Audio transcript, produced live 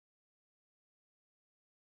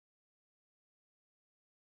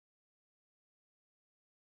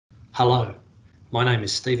Hello, my name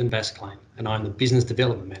is Stephen Basclain and I'm the Business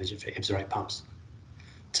Development Manager for Ebsray Pumps.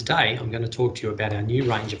 Today I'm going to talk to you about our new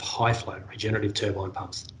range of HiFlow regenerative turbine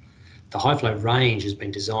pumps. The HiFlow range has been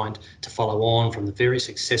designed to follow on from the very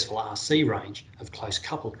successful RC range of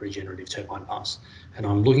close-coupled regenerative turbine pumps, and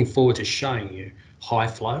I'm looking forward to showing you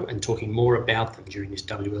HiFlow and talking more about them during this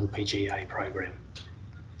WLPGA program.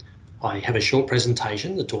 I have a short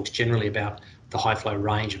presentation that talks generally about the HiFlow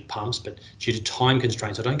range of pumps, but due to time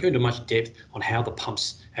constraints, I don't go into much depth on how the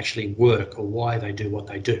pumps actually work or why they do what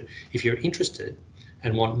they do. If you're interested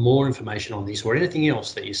and want more information on this or anything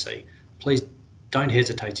else that you see, please don't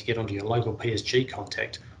hesitate to get onto your local PSG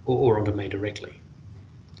contact or onto me directly.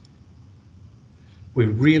 We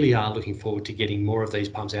really are looking forward to getting more of these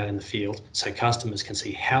pumps out in the field so customers can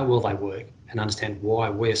see how well they work and understand why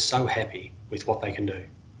we're so happy with what they can do.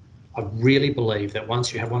 I really believe that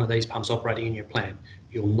once you have one of these pumps operating in your plant,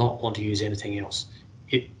 you'll not want to use anything else.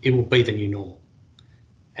 It will be the new normal.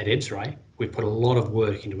 At Ebsray, we've put a lot of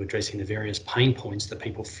work into addressing the various pain points that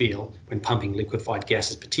people feel when pumping liquefied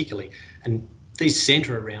gases particularly, and these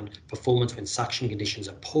centre around performance when suction conditions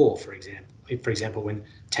are poor, for example when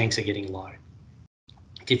tanks are getting low.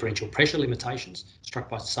 Differential pressure limitations struck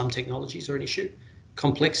by some technologies are an issue,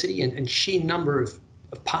 complexity and sheer number of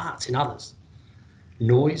parts in others.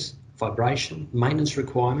 Noise, vibration, maintenance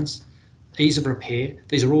requirements, ease of repair,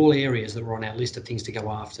 these are all areas that were on our list of things to go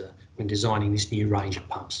after when designing this new range of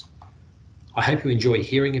pumps. I hope you enjoy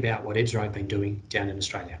hearing about what Ebsray have been doing down in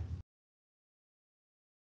Australia.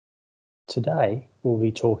 Today we'll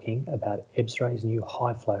be talking about Ebsray's new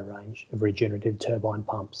HiFlow range of regenerative turbine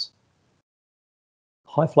pumps.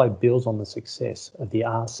 HiFlow builds on the success of the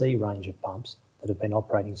RC range of pumps that have been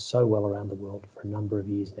operating so well around the world for a number of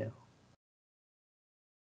years now.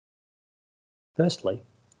 Firstly,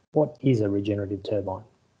 what is a regenerative turbine?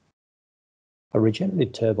 A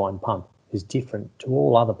regenerative turbine pump is different to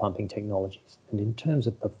all other pumping technologies and in terms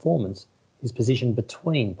of performance is positioned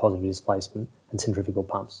between positive displacement and centrifugal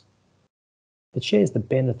pumps. It shares the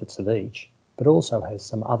benefits of each, but also has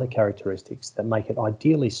some other characteristics that make it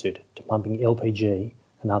ideally suited to pumping LPG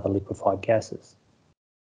and other liquefied gases.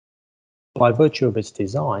 By virtue of its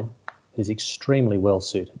design, it is extremely well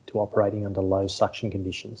suited to operating under low suction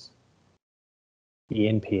conditions. The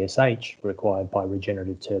NPSH required by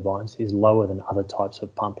regenerative turbines is lower than other types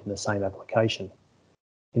of pump in the same application.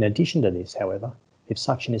 In addition to this, however, if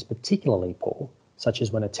suction is particularly poor, such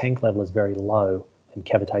as when a tank level is very low and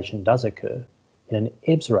cavitation does occur, in an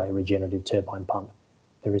Ebsray regenerative turbine pump,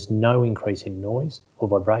 there is no increase in noise or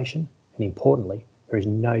vibration, and importantly, there is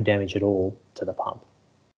no damage at all to the pump.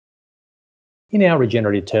 In our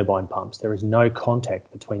regenerative turbine pumps, there is no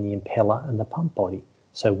contact between the impeller and the pump body,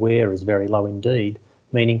 so wear is very low indeed,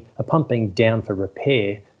 meaning a pump being down for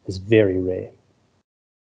repair is very rare.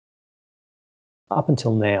 Up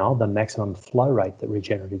until now, the maximum flow rate that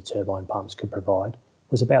regenerative turbine pumps could provide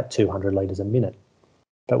was about 200 litres a minute.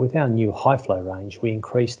 But with our new HiFlow range, we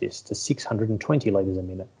increased this to 620 litres a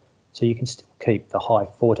minute, so you can still keep the high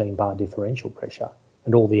 14 bar differential pressure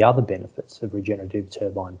and all the other benefits of regenerative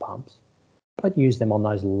turbine pumps, but use them on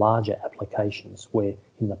those larger applications where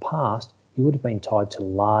in the past you would have been tied to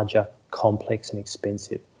larger, complex and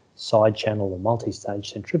expensive side channel or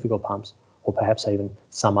multi-stage centrifugal pumps, or perhaps even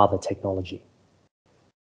some other technology.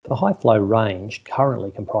 The HiFlow range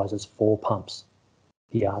currently comprises 4 pumps: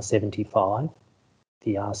 the R75,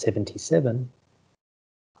 the R77,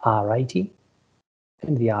 R80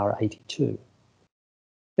 and the R82.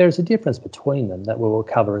 There is a difference between them that we will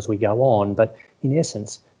cover as we go on, but in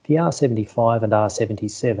essence the R75 and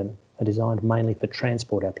R77 are designed mainly for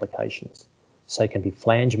transport applications, so can be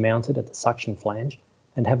flange mounted at the suction flange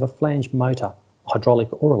and have a flange motor, hydraulic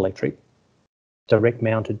or electric, direct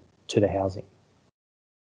mounted to the housing.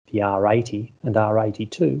 The R80 and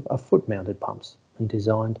R82 are foot mounted pumps and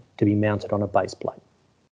designed to be mounted on a base plate.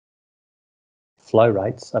 Flow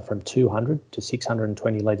rates are from 200 to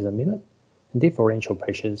 620 litres a minute and differential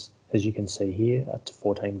pressures, as you can see here, up to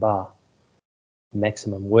 14 bar.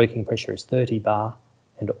 Maximum working pressure is 30 bar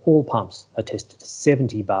and all pumps are tested to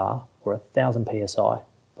 70 bar or 1000 psi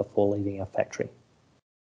before leaving our factory.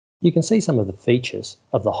 You can see some of the features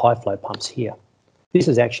of the HiFlow pumps here. This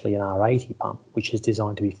is actually an R80 pump, which is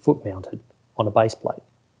designed to be foot mounted on a base plate.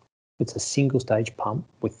 It's a single stage pump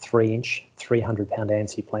with 3-inch, 300-pound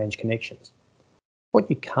ANSI flange connections. What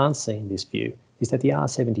you can't see in this view is that the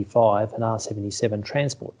R75 and R77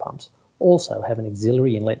 transport pumps also have an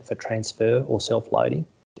auxiliary inlet for transfer or self-loading,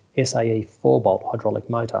 SAE 4-bolt hydraulic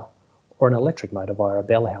motor, or an electric motor via a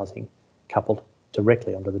bell housing coupled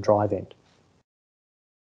directly onto the drive end.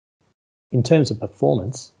 In terms of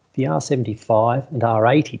performance, The R75 and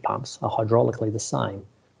R80 pumps are hydraulically the same,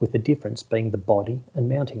 with the difference being the body and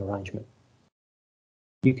mounting arrangement.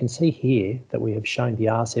 You can see here that we have shown the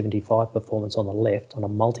R75 performance on the left on a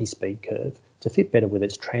multi-speed curve to fit better with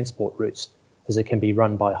its transport routes, as it can be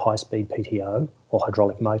run by high-speed PTO or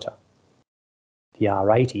hydraulic motor. The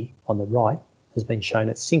R80 on the right has been shown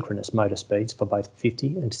at synchronous motor speeds for both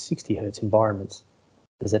 50 and 60 Hz environments,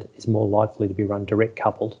 as it is more likely to be run direct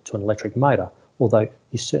coupled to an electric motor, although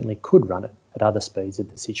you certainly could run it at other speeds if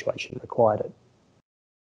the situation required it.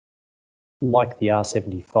 Like the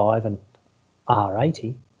R75 and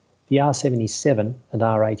R80, the R77 and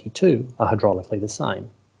R82 are hydraulically the same,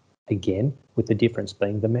 again with the difference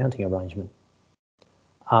being the mounting arrangement.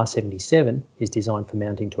 R77 is designed for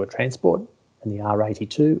mounting to a transport, and the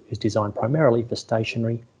R82 is designed primarily for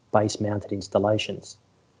stationary base-mounted installations.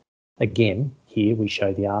 Again, here we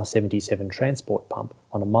show the R77 transport pump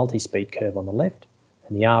on a multi-speed curve on the left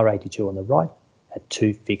and the R82 on the right at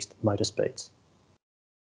 2 fixed motor speeds.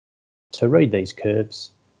 To read these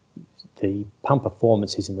curves, the pump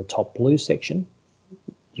performance is in the top blue section,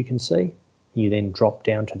 you can see. You then drop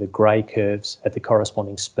down to the grey curves at the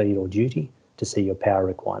corresponding speed or duty to see your power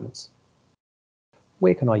requirements.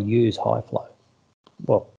 Where can I use HiFlow?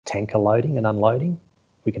 Well, tanker loading and unloading.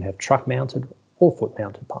 We can have truck mounted or foot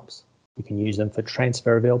mounted pumps. We can use them for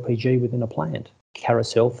transfer of LPG within a plant.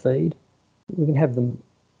 Carousel feed, we can have them,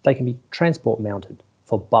 they can be transport mounted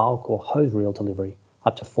for bulk or hose reel delivery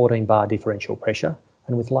up to 14 bar differential pressure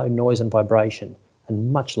and with low noise and vibration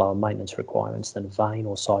and much lower maintenance requirements than a vane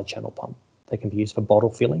or side channel pump. They can be used for bottle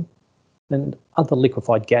filling and other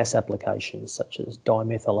liquefied gas applications such as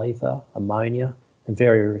dimethyl ether, ammonia and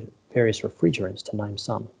various refrigerants, to name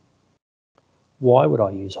some. Why would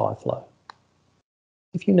I use HiFlow?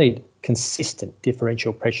 If you need consistent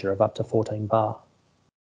differential pressure of up to 14 bar,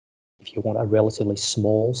 if you want a relatively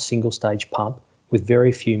small single stage pump with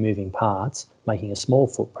very few moving parts, making a small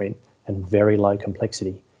footprint and very low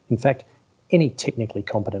complexity. In fact, any technically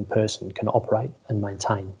competent person can operate and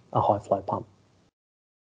maintain a HiFlow pump.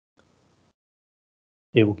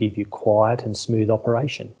 It will give you quiet and smooth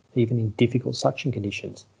operation, even in difficult suction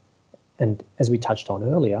conditions. And as we touched on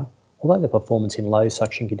earlier, although the performance in low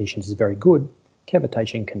suction conditions is very good,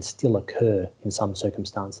 cavitation can still occur in some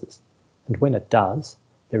circumstances. And when it does,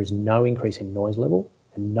 there is no increase in noise level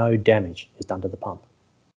and no damage is done to the pump.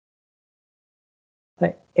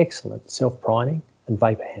 They're excellent self-priming and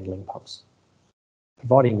vapour handling pumps.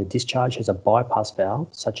 Providing the discharge has a bypass valve,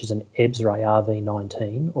 such as an Ebsray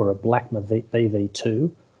RV19 or a Blackmer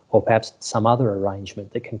BV2, or perhaps some other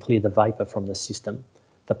arrangement that can clear the vapour from the system,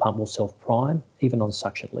 the pump will self-prime even on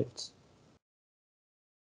suction lifts.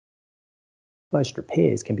 Most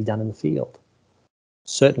repairs can be done in the field.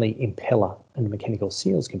 Certainly impeller and mechanical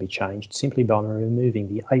seals can be changed simply by removing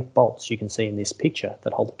the 8 bolts you can see in this picture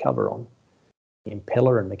that hold the cover on. The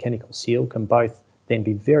impeller and mechanical seal can both then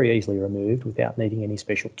be very easily removed without needing any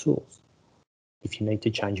special tools. If you need to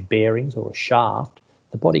change bearings or a shaft,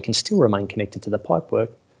 the body can still remain connected to the pipework,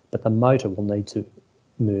 but the motor will need to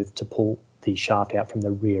move to pull the shaft out from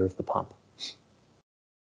the rear of the pump.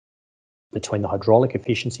 Between the hydraulic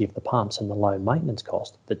efficiency of the pumps and the low maintenance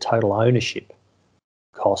cost, the total ownership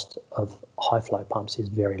cost of HiFlow pumps is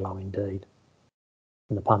very low indeed.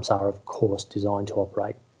 And the pumps are, of course, designed to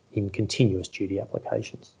operate in continuous duty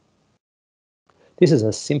applications. This is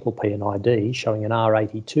a simple P&ID showing an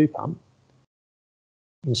R82 pump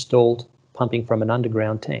installed pumping from an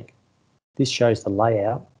underground tank. This shows the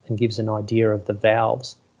layout and gives an idea of the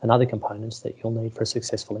valves and other components that you'll need for a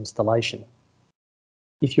successful installation.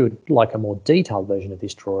 If you would like a more detailed version of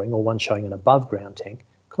this drawing or one showing an above ground tank,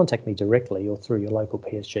 contact me directly or through your local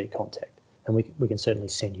PSG contact, and we can certainly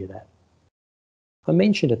send you that. I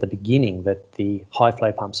mentioned at the beginning that the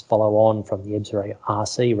HiFlow pumps follow on from the Ebsray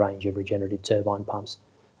RC range of regenerative turbine pumps.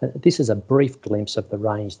 This is a brief glimpse of the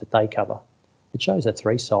range that they cover. It shows the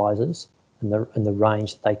 3 sizes and the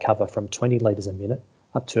range that they cover from 20 litres a minute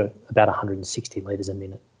up to about 160 litres a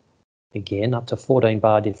minute. Again, up to 14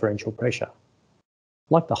 bar differential pressure.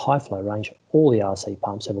 Like the HiFlow range, all the RC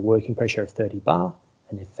pumps have a working pressure of 30 bar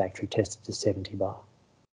and they're factory tested to 70 bar.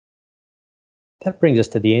 That brings us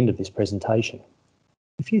to the end of this presentation.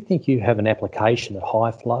 If you think you have an application that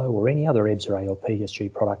HiFlow or any other Ebsray or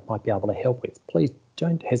PSG product might be able to help with, please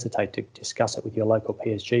don't hesitate to discuss it with your local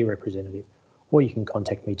PSG representative, or you can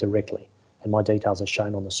contact me directly, and my details are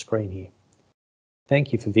shown on the screen here.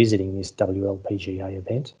 Thank you for visiting this WLPGA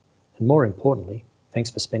event, and more importantly,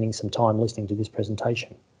 thanks for spending some time listening to this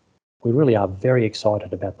presentation. We really are very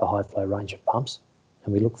excited about the HiFlow range of pumps,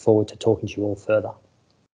 and we look forward to talking to you all further.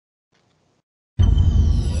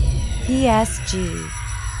 PSG.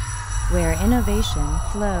 where innovation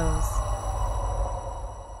flows.